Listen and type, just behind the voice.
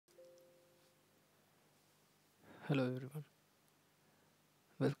Hello everyone,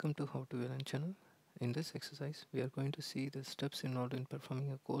 welcome to How to VLAN channel. In this exercise, we are going to see the steps involved in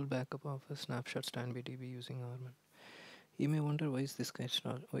performing a cold backup of a snapshot standby DB using Arman. You may wonder why is this guy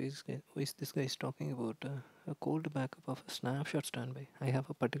is talking about a cold backup of a snapshot standby. I have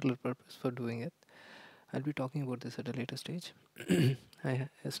a particular purpose for doing it. I'll be talking about this at a later stage. A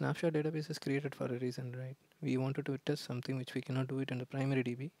snapshot database is created for a reason, right? We wanted to test something which we cannot do it in the primary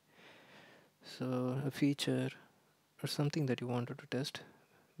DB. So a feature or something that you wanted to test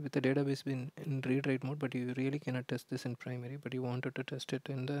with the database being in read write mode, but you really cannot test this in primary, but you wanted to test it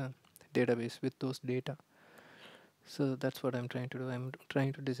in the database with those data. So that's what I'm trying to do. I'm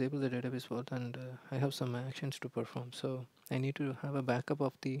trying to disable the database vault, and I have some actions to perform. So I need to have a backup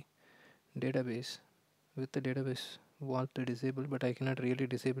of the database with the database vault disabled, but I cannot really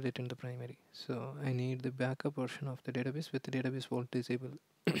disable it in the primary. So I need the backup version of the database with the database vault disabled.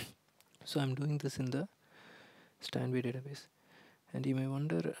 So I'm doing this in the standby database. And you may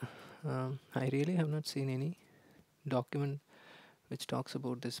wonder, I really have not seen any document which talks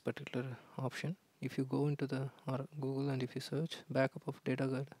about this particular option. If you go into the or Google and if you search backup of data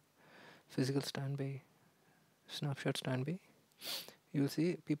guard physical standby snapshot standby, you will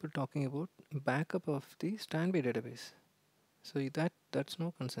see people talking about backup of the standby database. So that's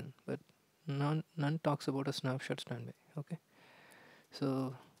no concern, but none talks about a snapshot standby. Okay,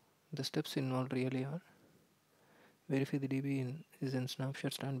 so the steps involved really are verify the DB is in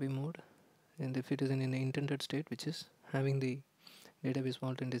snapshot standby mode, and if it is in the intended state, which is having the database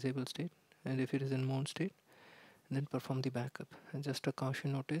vault in disabled state, and if it is in mount state, then perform the backup. And just a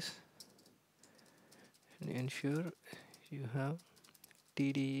caution notice, ensure you have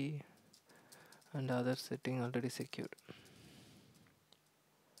TDE and other setting already secured.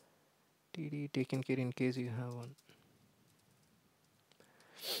 TDE taken care in case you have one.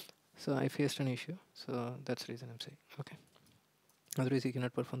 So I faced an issue, so that's the reason I'm saying. Okay, otherwise you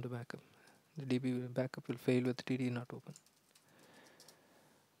cannot perform the backup. The DB backup will fail with TDE not open.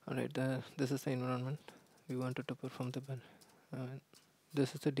 Alright, this is the environment we wanted to perform the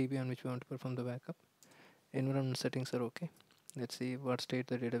this is the DB on which we want to perform the backup. Environment settings are okay. Let's see what state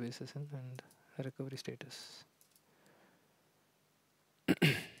the database is in and recovery status.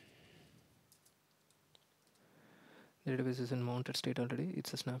 The database is in mounted state already.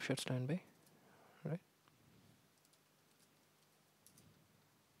 It's a snapshot standby, right?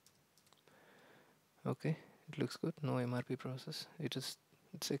 Okay, it looks good. No MRP process. It's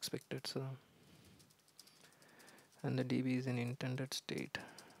expected. So, and the DB is in intended state.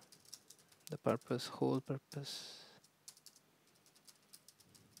 The whole purpose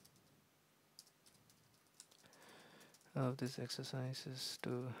of this exercise is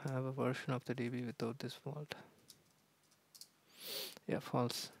to have a version of the DB without this fault. Yeah,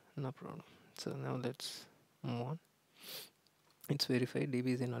 false, no problem. So now let's move on. It's verified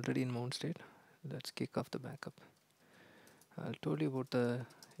DB is already in mount state. Let's kick off the backup. I told you about the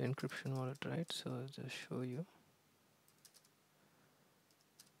encryption wallet, right? So I'll just show you.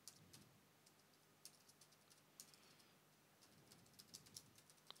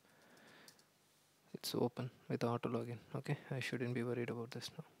 It's open with auto login. Okay, I shouldn't be worried about this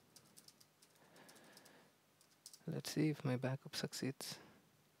now. Let's see if my backup succeeds.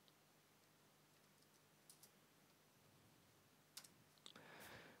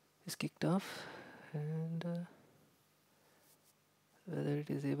 It's kicked off, and whether it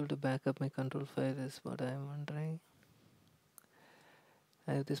is able to back up my control file is what I am wondering.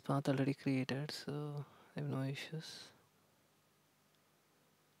 I have this path already created, so I have no issues.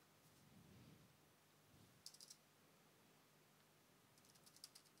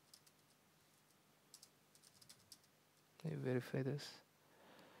 I verify this,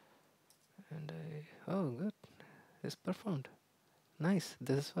 and oh good, it's performed. Nice,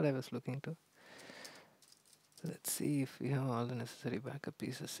 this is what I was looking to. Let's see if we have all the necessary backup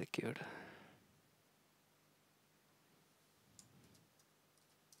pieces secured.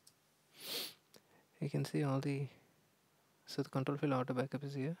 You can see all the, so the control file auto backup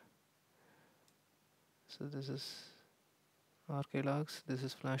is here. So this is RK logs, this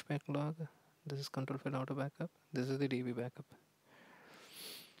is flashback log, this is control file auto backup, this is the DB backup.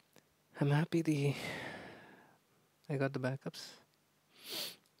 I'm happy I got the backups.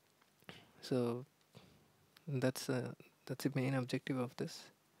 So that's the main objective of this.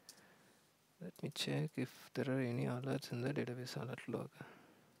 Let me check if there are any alerts in the database alert log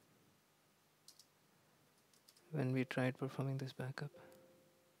when we tried performing this backup.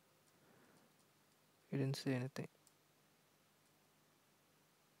 We didn't see anything.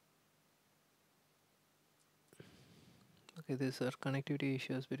 Okay, these are connectivity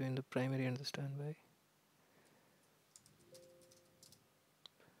issues between the primary and the standby.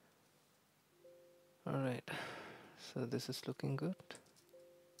 Alright, so this is looking good.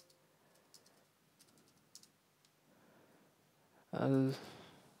 I'll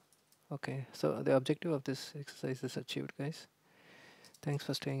Okay, so the objective of this exercise is achieved, guys. Thanks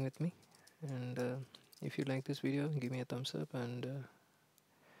for staying with me, and if you like this video, give me a thumbs up and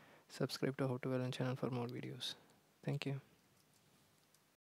subscribe to How to Learn channel for more videos. Thank you.